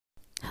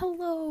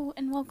Hello,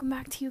 and welcome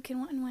back to You Can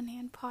One in One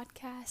Hand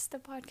podcast, the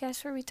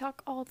podcast where we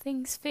talk all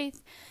things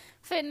faith,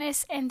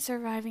 fitness, and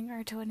surviving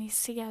our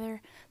 20s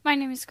together. My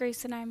name is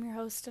Grace, and I'm your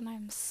host, and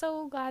I'm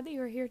so glad that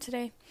you are here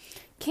today.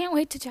 Can't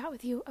wait to chat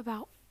with you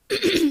about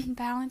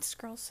Balanced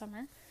Girl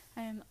Summer.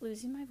 I am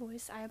losing my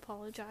voice. I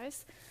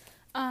apologize.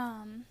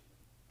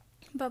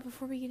 But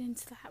before we get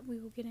into that, we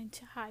will get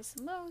into highs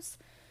and lows,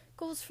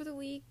 goals for the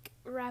week,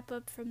 wrap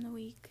up from the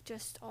week,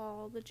 just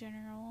all the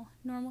general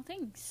normal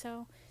things.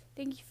 So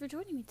thank you for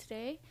joining me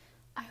today.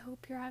 I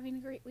hope you're having a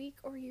great week,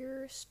 or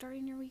you're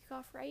starting your week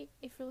off right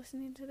if you're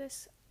listening to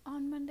this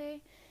on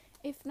Monday.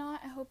 If not,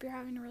 I hope you're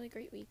having a really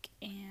great week.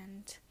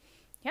 And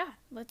yeah,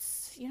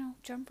 let's,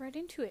 jump right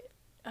into it.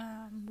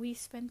 We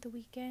spent the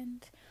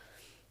weekend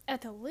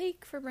at the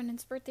lake for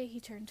Brendan's birthday. He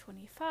turned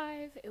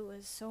 25. It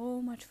was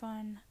so much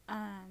fun.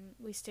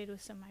 We stayed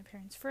with some of my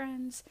parents'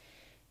 friends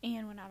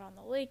and went out on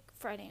the lake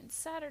Friday and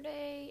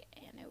Saturday,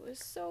 and it was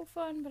so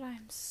fun, but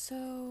I'm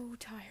so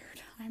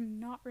tired. I'm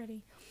not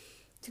ready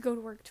to go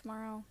to work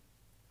tomorrow,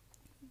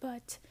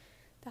 but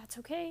that's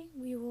okay.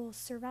 We will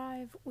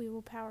survive. We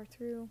will power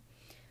through.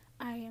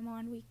 I am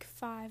on week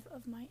 5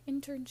 of my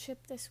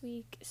internship this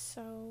week,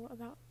 so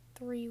about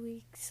 3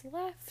 weeks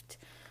left,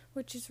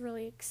 which is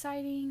really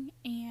exciting,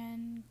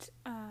 and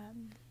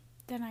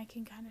then I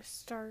can kind of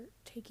start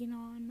taking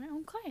on my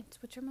own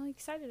clients, which I'm really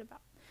excited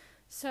about.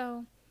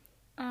 So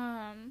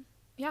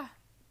yeah,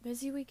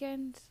 busy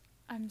weekend.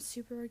 I'm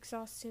super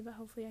exhausted, but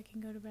hopefully I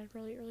can go to bed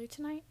really early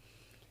tonight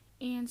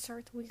and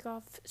start the week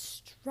off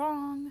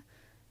strong.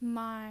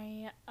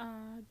 My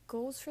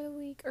goals for the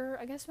week, or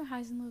I guess my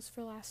highs and lows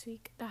for last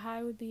week. The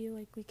high would be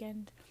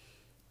weekend.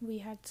 We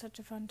had such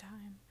a fun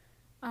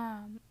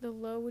time. The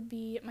low would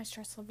be my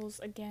stress levels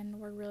again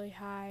were really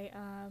high.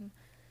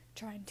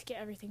 Trying to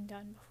get everything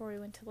done before we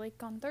went to the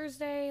lake on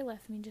Thursday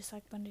left me just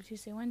like Monday,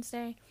 Tuesday,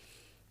 Wednesday.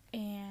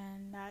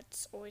 And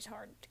that's always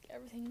hard to get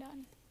everything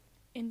done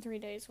in 3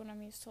 days when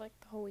I'm used to the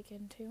whole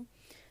weekend too.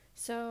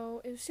 So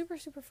it was super,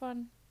 super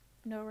fun.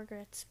 No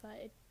regrets, but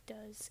it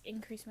does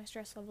increase my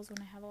stress levels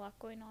when I have a lot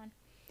going on.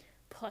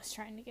 Plus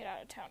trying to get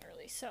out of town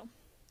early. So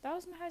that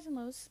was my highs and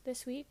lows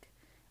this week.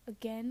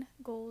 Again,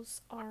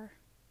 goals are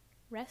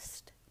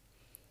rest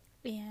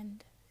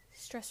and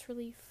stress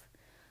relief.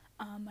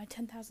 My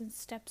 10,000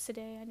 steps a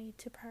day, I need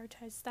to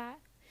prioritize that.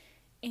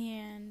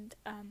 And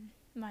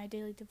my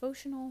daily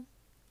devotional.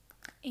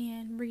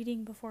 And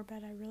reading before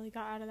bed, I really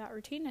got out of that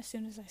routine as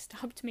soon as I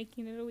stopped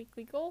making it a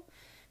weekly goal,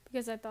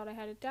 because I thought I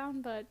had it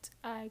down, but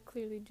I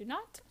clearly do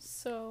not.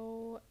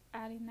 So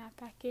adding that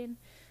back in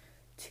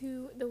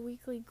to the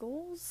weekly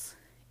goals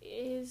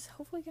is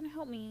hopefully going to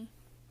help me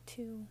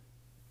to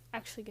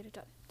actually get it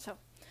done. So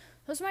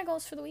those are my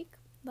goals for the week.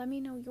 Let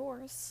me know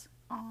yours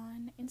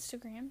on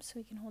Instagram so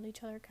we can hold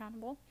each other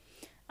accountable.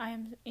 I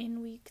am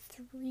in week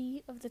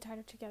 3 of the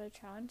Tighter Together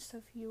challenge, so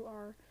if you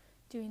are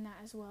doing that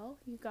as well,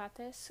 you got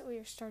this. We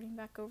are starting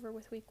back over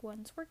with week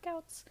 1's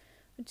workouts,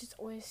 which is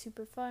always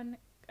super fun.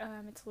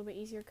 It's a little bit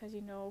easier because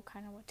you know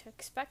kind of what to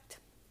expect.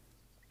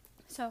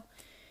 So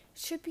it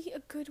should be a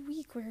good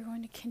week. We're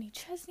going to Kenny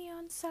Chesney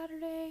on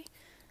Saturday,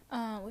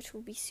 which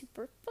will be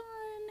super fun.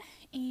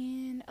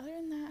 And other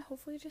than that,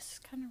 hopefully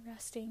just kind of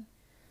resting,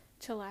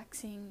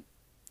 chillaxing,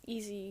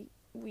 easy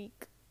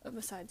week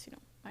besides,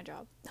 my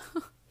job.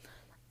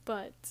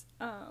 But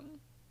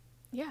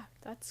yeah,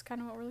 that's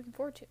kind of what we're looking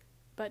forward to.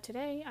 But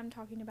today I'm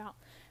talking about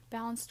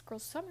Balanced Girl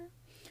Summer,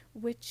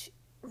 which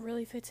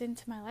really fits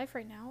into my life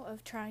right now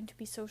of trying to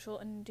be social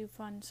and do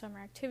fun summer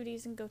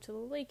activities and go to the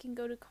lake and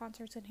go to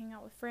concerts and hang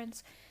out with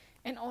friends,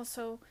 and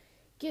also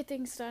get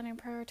things done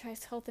and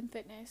prioritize health and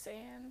fitness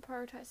and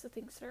prioritize the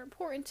things that are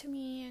important to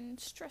me, and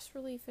stress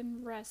relief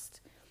and rest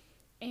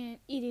and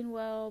eating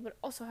well, but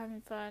also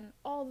having fun.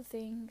 All the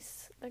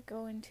things that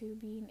go into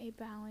being a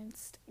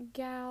balanced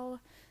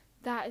gal.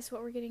 That is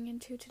what we're getting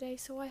into today,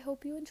 so I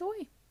hope you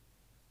enjoy.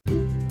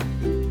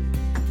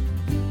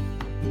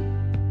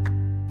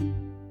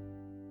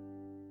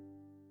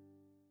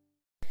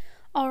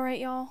 Alright,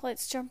 y'all,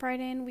 let's jump right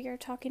in. We are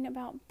talking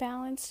about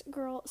Balanced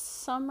Girl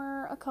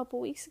Summer. A couple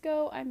weeks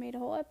ago, I made a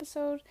whole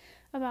episode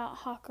about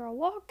Hot Girl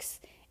Walks,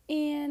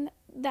 and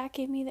that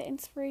gave me the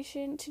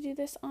inspiration to do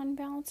this on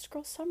Balanced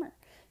Girl Summer.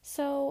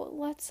 So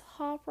let's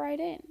hop right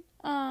in.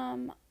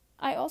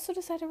 I also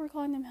decided we're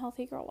calling them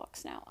Healthy Girl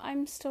Walks now.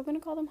 I'm still going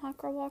to call them Hot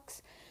Girl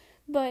Walks,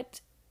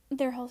 but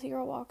they're Healthy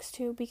Girl Walks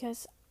too,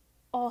 because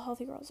all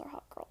healthy girls are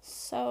hot girls.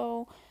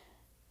 So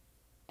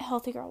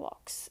Healthy Girl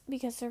Walks,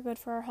 because they're good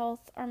for our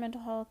health, our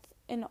mental health,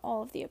 and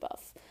all of the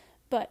above.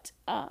 But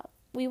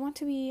we want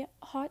to be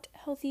hot,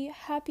 healthy,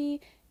 happy,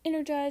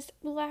 energized,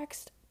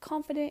 relaxed,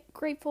 confident,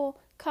 grateful,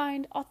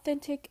 kind,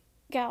 authentic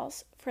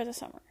gals for the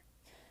summer.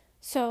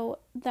 So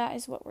that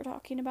is what we're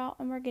talking about,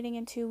 and we're getting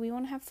into. We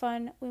want to have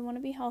fun, we want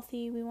to be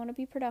healthy, we want to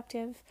be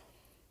productive.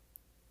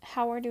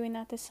 How we're doing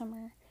that this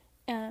summer,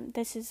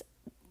 this is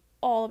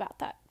all about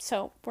that.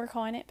 So we're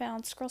calling it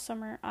Balanced Girl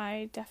Summer.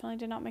 I definitely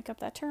did not make up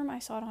that term. I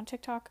saw it on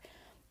TikTok,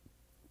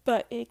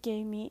 but it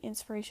gave me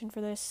inspiration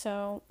for this,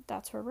 so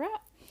that's where we're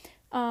at.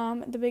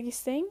 The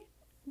biggest thing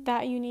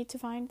that you need to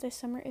find this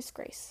summer is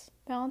grace.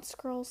 Balanced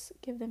girls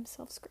give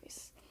themselves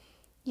grace.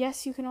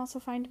 Yes, you can also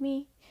find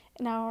me,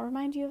 and I'll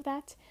remind you of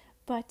that,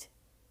 but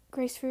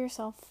grace for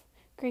yourself,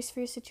 grace for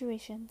your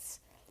situations.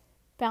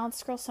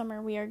 Balanced Girl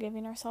Summer, we are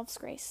giving ourselves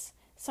grace.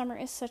 Summer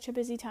is such a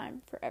busy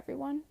time for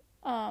everyone.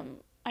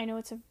 I know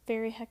it's a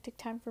very hectic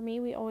time for me.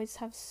 We always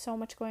have so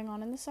much going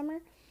on in the summer.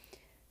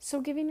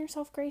 So giving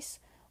yourself grace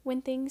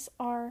when things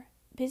are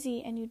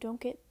busy and you don't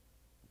get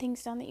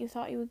things done that you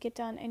thought you would get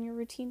done, and your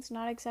routine's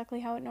not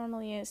exactly how it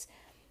normally is,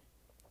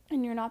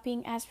 and you're not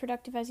being as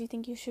productive as you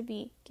think you should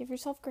be. Give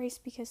yourself grace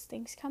because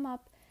things come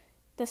up.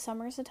 The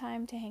summer is a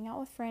time to hang out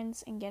with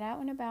friends and get out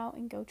and about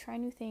and go try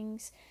new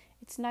things.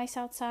 It's nice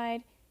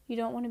outside. You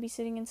don't want to be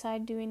sitting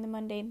inside doing the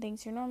mundane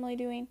things you're normally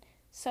doing.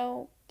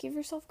 So give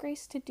yourself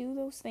grace to do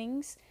those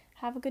things.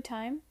 Have a good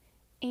time.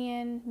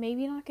 And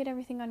maybe not get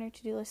everything on your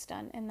to-do list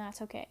done, and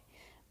that's okay.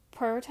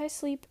 Prioritize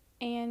sleep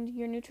and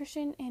your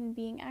nutrition and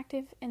being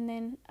active, and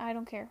then I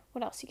don't care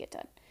what else you get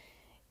done.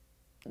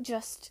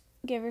 Just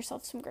give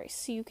yourself some grace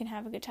so you can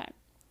have a good time.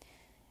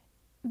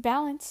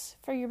 Balance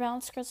for your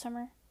Balanced Girl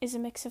Summer is a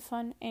mix of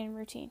fun and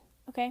routine,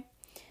 okay?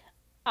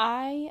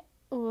 I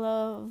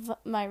love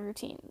my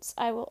routines.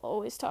 I will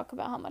always talk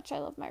about how much I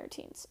love my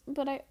routines,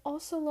 but I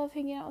also love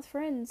hanging out with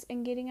friends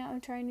and getting out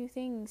and trying new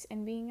things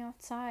and being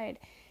outside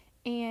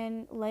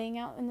and laying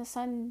out in the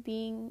sun,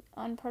 being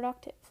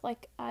unproductive.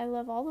 Like, I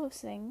love all those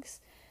things.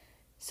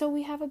 So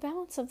we have a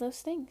balance of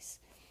those things.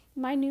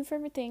 My new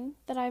favorite thing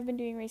that I've been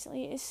doing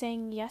recently is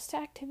saying yes to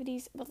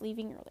activities but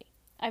leaving early.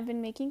 I've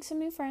been making some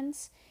new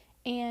friends,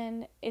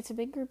 and it's a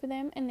big group of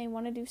them, and they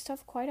want to do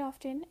stuff quite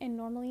often, and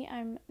normally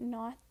I'm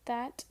not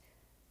that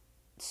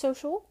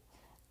social,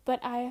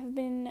 but I have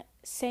been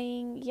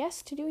saying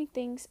yes to doing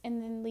things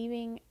and then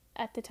leaving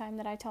at the time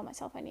that I tell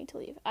myself I need to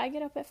leave. I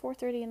get up at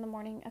 4:30 in the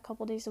morning a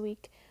couple days a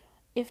week.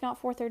 If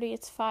not 4:30,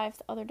 it's 5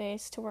 the other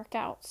days to work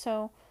out.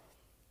 So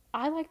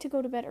I like to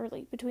go to bed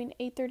early, between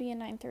 8:30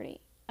 and 9:30.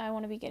 I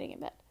want to be getting in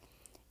bed.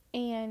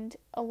 And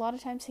a lot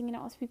of times hanging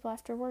out with people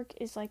after work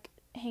is like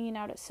hanging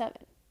out at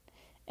 7.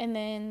 And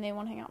then they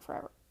won't hang out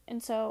forever.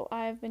 And so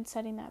I've been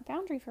setting that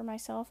boundary for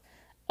myself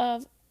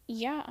of,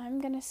 yeah,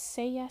 I'm going to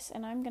say yes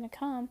and I'm going to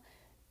come,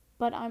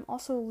 but I'm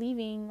also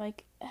leaving,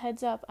 like,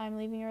 heads up, I'm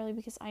leaving early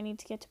because I need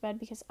to get to bed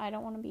because I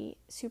don't want to be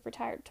super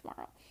tired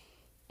tomorrow.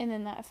 And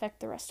then that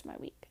affect the rest of my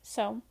week.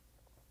 So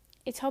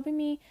it's helping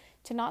me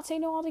to not say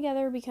no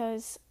altogether,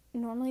 because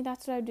normally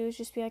that's what I would do, is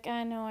just be like,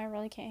 I know I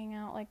really can't hang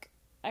out, like,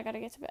 I gotta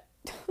get to bed.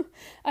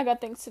 I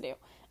got things to do.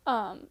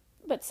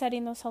 But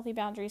setting those healthy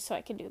boundaries so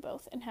I can do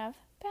both and have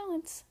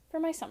balance for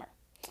my summer.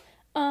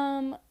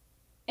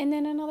 And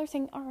then another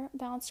thing our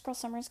Balanced Girl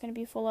Summer is going to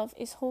be full of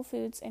is whole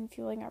foods and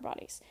fueling our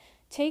bodies.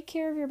 Take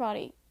care of your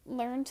body.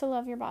 Learn to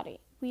love your body.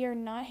 We are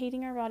not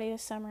hating our body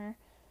this summer.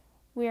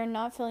 We are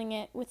not filling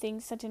it with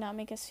things that do not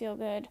make us feel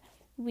good.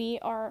 We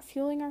are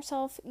fueling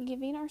ourselves,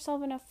 giving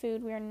ourselves enough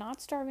food. We are not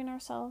starving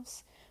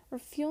ourselves. We're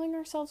fueling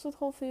ourselves with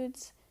whole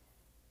foods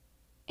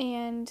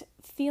and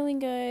feeling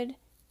good.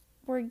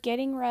 We're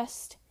getting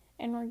rest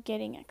and we're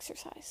getting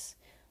exercise.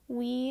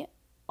 We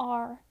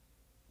are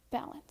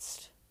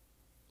balanced.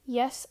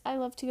 Yes, I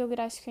love to go get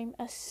ice cream,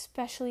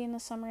 especially in the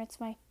summer. It's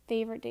my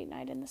favorite date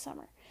night in the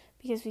summer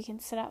because we can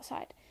sit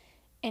outside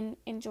and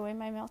enjoy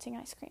my melting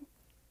ice cream.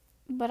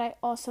 But I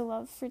also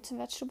love fruits and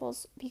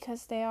vegetables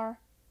because they are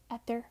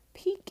at their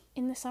peak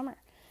in the summer.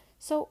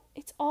 So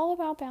it's all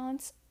about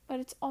balance,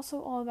 but it's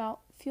also all about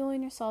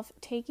fueling yourself,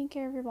 taking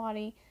care of your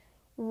body,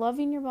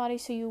 loving your body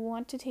so you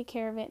want to take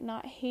care of it,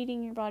 not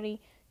hating your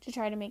body to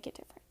try to make it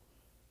different.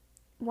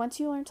 Once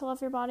you learn to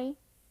love your body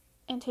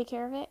and take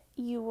care of it,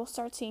 you will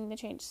start seeing the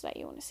changes that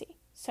you want to see.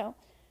 So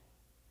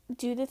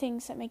do the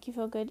things that make you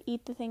feel good,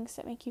 eat the things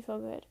that make you feel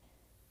good,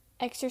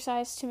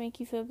 exercise to make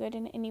you feel good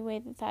in any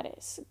way that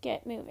is.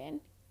 Get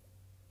moving,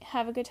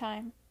 have a good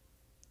time,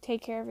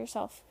 take care of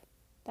yourself.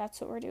 That's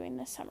what we're doing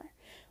this summer.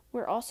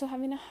 We're also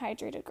having a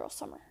hydrated girl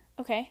summer,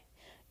 okay?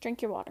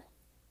 Drink your water.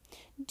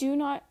 Do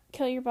not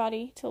kill your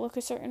body to look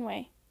a certain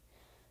way.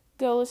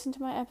 Go listen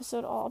to my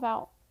episode all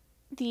about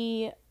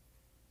the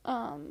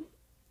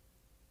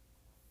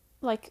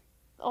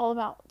all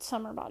about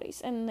summer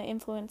bodies and the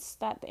influence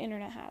that the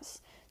internet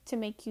has to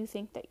make you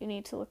think that you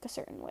need to look a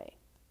certain way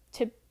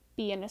to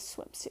be in a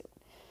swimsuit.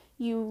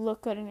 You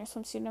look good in your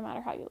swimsuit no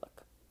matter how you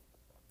look.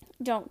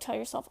 Don't tell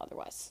yourself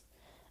otherwise.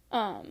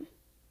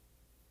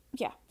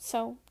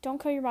 So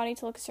don't kill your body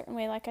to look a certain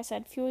way. Like I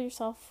said, fuel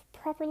yourself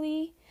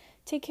properly,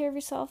 take care of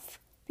yourself,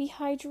 be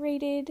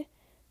hydrated,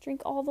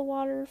 drink all the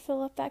water,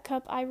 fill up that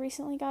cup. I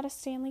recently got a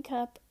Stanley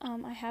cup.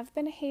 I have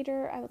been a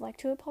hater. I would like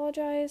to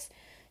apologize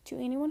to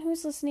anyone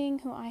who's listening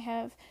who I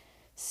have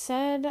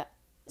said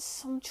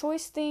some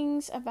choice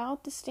things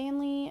about the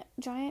Stanley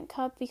giant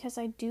cup, because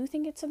I do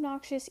think it's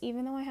obnoxious.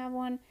 Even though I have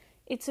one,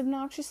 it's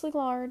obnoxiously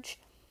large.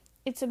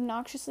 It's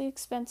obnoxiously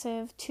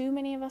expensive. Too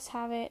many of us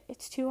have it.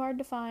 It's too hard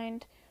to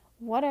find.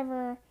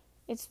 Whatever.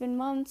 It's been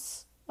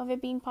months of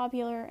it being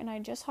popular, and I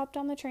just hopped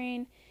on the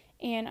train,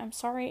 And I'm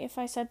sorry if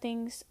I said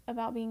things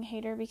about being a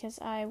hater, because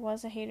I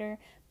was a hater,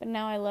 but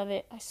now I love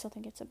it. I still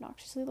think it's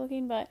obnoxiously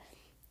looking, but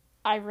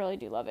I really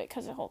do love it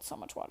because it holds so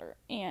much water.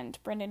 And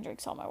Brendan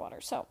drinks all my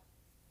water. So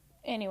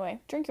anyway,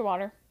 drink your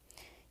water.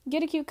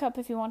 Get a cute cup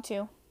if you want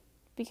to,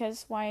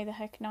 because why the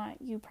heck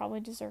not? You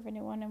probably deserve a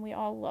new one, and we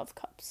all love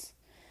cups.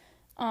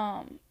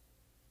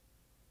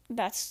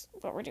 That's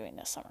what we're doing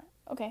this summer.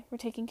 Okay, we're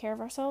taking care of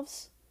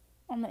ourselves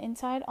on the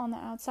inside, on the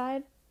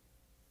outside,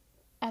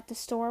 at the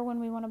store when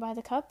we want to buy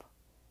the cup.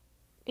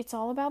 It's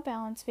all about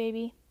balance,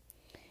 baby.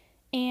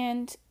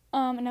 And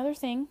another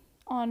thing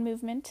on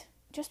movement,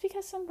 just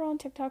because some girl on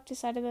TikTok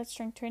decided that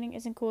strength training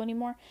isn't cool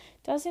anymore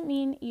doesn't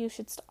mean you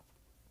should stop.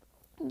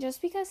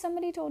 Just because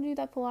somebody told you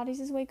that Pilates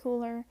is way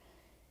cooler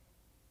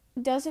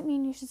doesn't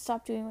mean you should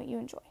stop doing what you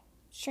enjoy.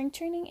 Strength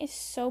training is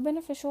so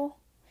beneficial,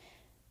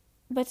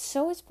 but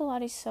so is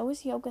Pilates, so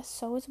is yoga,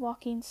 so is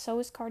walking, so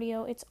is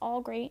cardio. It's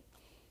all great.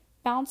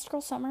 Balanced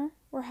Girl Summer,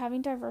 we're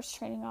having diverse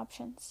training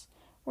options.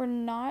 We're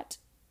not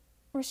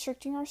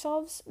restricting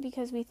ourselves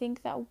because we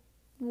think that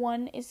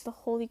one is the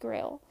holy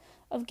grail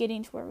of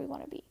getting to where we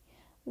want to be.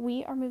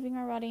 We are moving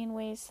our body in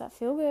ways that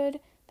feel good,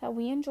 that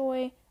we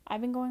enjoy.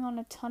 I've been going on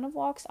a ton of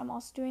walks. I'm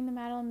also doing the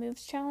Madeline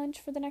Moves Challenge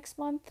for the next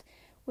month,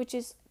 which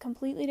is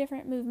completely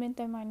different movement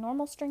than my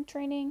normal strength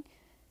training.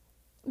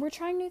 We're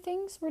trying new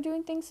things. We're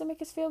doing things that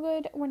make us feel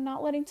good. We're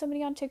not letting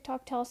somebody on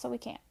TikTok tell us that we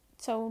can't.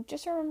 So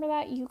just remember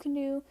that you can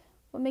do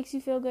what makes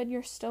you feel good.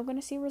 You're still going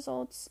to see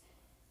results.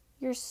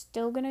 You're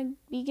still going to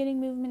be getting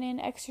movement in,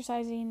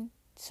 exercising.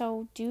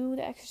 So do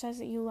the exercise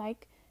that you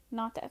like,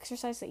 not the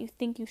exercise that you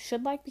think you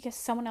should like because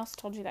someone else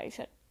told you that you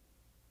should.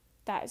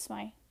 That is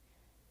my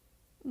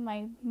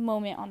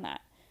moment on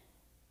that.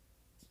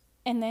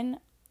 And then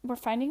we're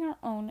finding our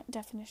own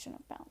definition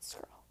of Balanced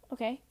Girl,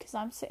 okay? Because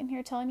I'm sitting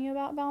here telling you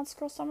about Balanced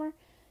Girl Summer,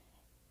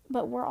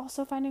 but we're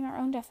also finding our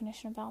own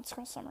definition of Balanced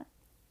Girl Summer.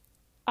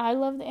 I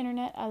love the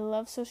internet. I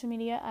love social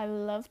media. I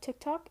love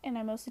TikTok, and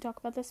I mostly talk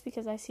about this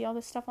because I see all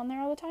this stuff on there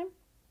all the time.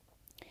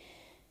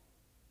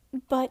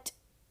 But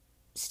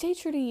stay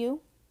true to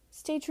you.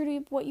 Stay true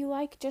to what you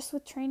like, just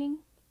with training,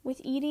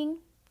 with eating.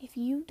 If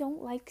you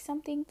don't like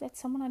something that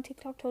someone on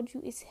TikTok told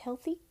you is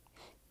healthy,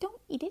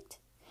 don't eat it.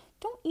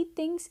 Don't eat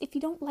things if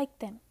you don't like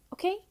them,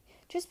 okay?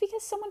 Just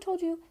because someone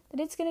told you that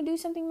it's going to do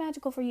something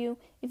magical for you,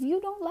 if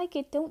you don't like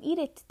it, don't eat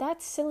it.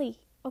 That's silly,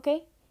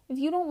 okay? If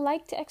you don't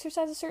like to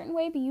exercise a certain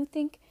way, but you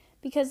think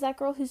because that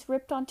girl who's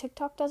ripped on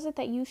TikTok does it,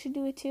 that you should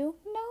do it too,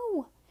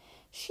 no.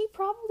 She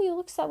probably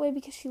looks that way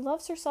because she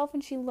loves herself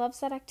and she loves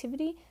that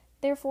activity.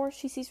 Therefore,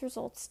 she sees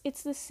results.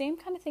 It's the same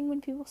kind of thing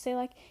when people say,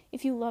 like,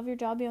 if you love your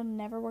job, you'll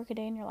never work a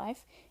day in your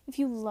life. If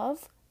you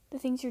love the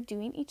things you're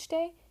doing each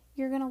day,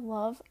 you're going to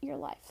love your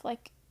life.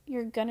 Like,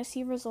 you're going to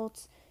see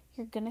results.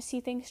 You're going to see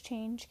things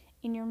change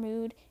in your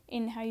mood,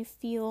 in how you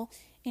feel,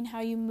 in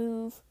how you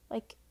move.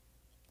 Like,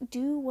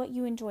 do what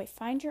you enjoy.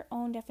 Find your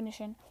own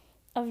definition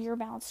of your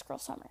Balanced Girl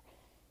Summer.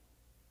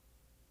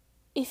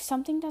 If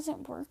something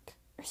doesn't work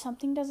or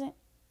something doesn't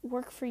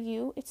work for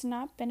you, it's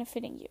not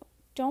benefiting you.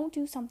 Don't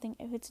do something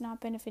if it's not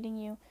benefiting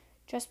you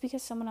just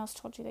because someone else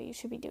told you that you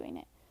should be doing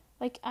it.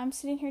 Like, I'm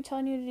sitting here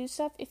telling you to do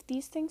stuff. If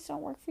these things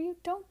don't work for you,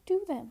 don't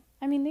do them.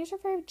 I mean, these are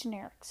very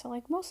generic, so,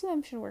 like, most of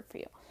them should work for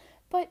you.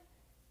 But,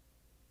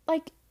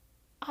 like,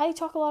 I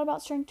talk a lot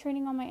about strength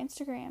training on my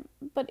Instagram,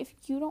 but if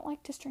you don't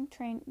like to strength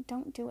train,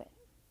 don't do it.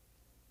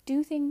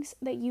 Do things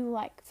that you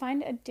like.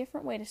 Find a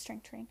different way to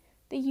strength train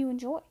that you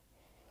enjoy.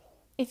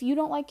 If you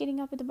don't like getting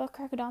up at the butt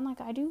crack of dawn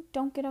like I do,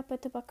 don't get up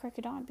at the butt crack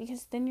of dawn,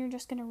 because then you're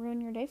just going to ruin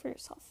your day for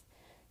yourself.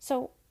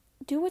 So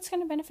do what's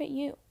going to benefit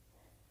you.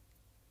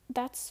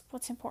 That's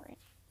what's important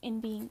in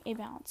being a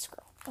balanced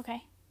girl,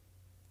 okay?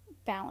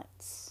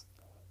 Balance.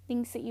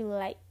 Things that you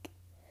like.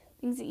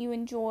 Things that you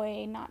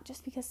enjoy, not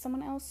just because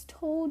someone else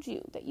told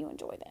you that you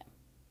enjoy them.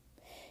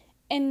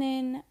 And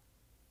then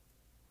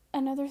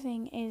another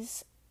thing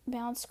is,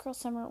 Balanced Girl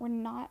Summer, we're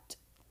not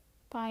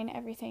buying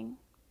everything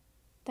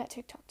that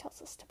TikTok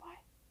tells us to buy.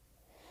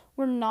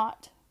 We're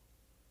not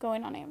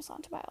going on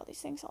Amazon to buy all these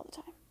things all the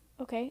time,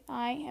 okay?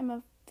 I am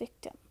a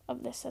victim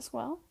of this as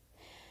well,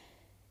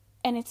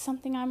 and it's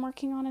something I'm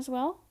working on as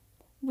well.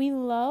 We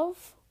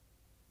love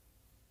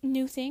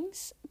new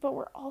things, but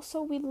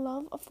we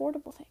love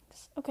affordable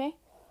things, okay?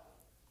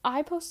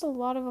 I post a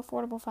lot of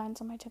affordable finds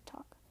on my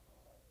TikTok.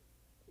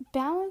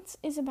 Balance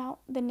is about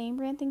the name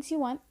brand things you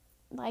want,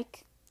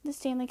 like the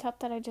Stanley Cup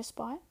that I just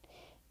bought,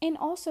 and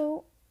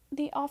also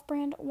the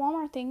off-brand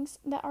Walmart things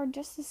that are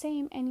just the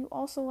same and you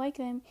also like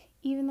them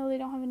even though they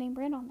don't have a name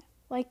brand on them.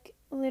 Like,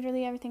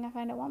 literally everything I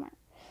find at Walmart.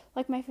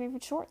 Like my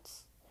favorite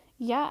shorts.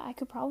 Yeah, I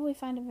could probably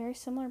find a very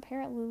similar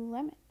pair at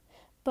Lululemon,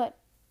 but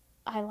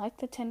I like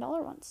the $10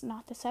 ones,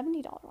 not the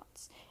 $70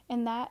 ones.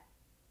 And that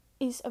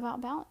is about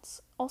balance.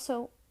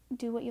 Also,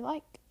 do what you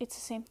like. It's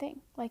the same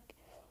thing. Like,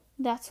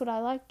 that's what I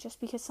like.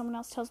 Just because someone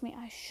else tells me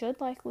I should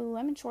like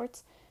Lululemon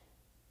shorts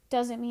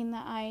doesn't mean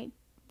that I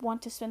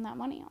want to spend that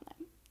money on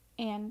them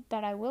and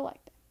that I will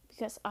like them,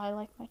 because I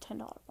like my $10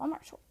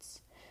 Walmart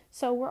shorts.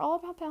 So we're all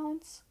about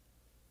balance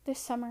this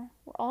summer.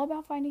 We're all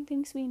about finding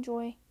things we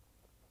enjoy,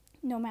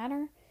 no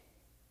matter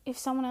if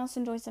someone else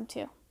enjoys them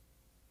too.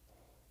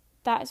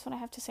 That is what I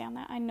have to say on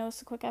that. I know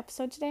it's a quick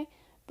episode today,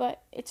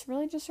 but it's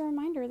really just a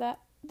reminder that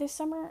this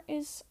summer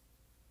is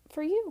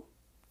for you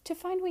to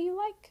find what you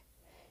like,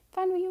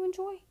 find what you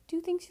enjoy,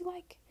 do things you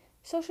like.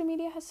 Social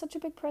media has such a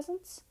big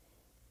presence,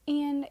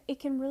 and it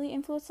can really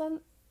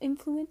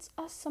influence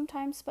us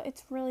sometimes, but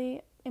it's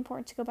really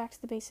important to go back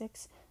to the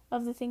basics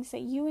of the things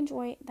that you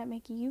enjoy, that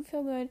make you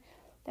feel good,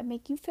 that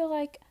make you feel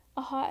like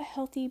a hot,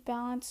 healthy,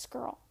 balanced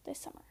girl this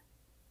summer.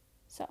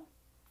 So,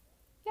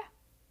 yeah.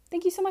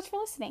 Thank you so much for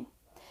listening.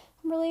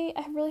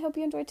 I really hope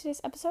you enjoyed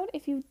today's episode.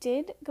 If you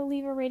did, go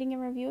leave a rating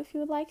and review if you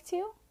would like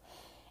to.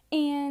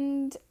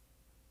 And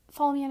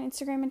follow me on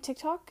Instagram and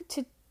TikTok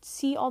to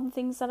see all the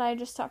things that I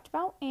just talked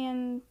about,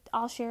 and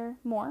I'll share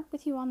more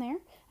with you on there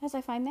as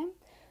I find them.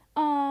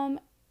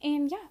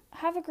 And yeah,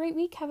 have a great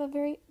week. Have a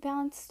very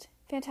balanced,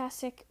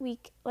 fantastic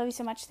week. Love you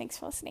so much. Thanks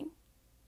for listening.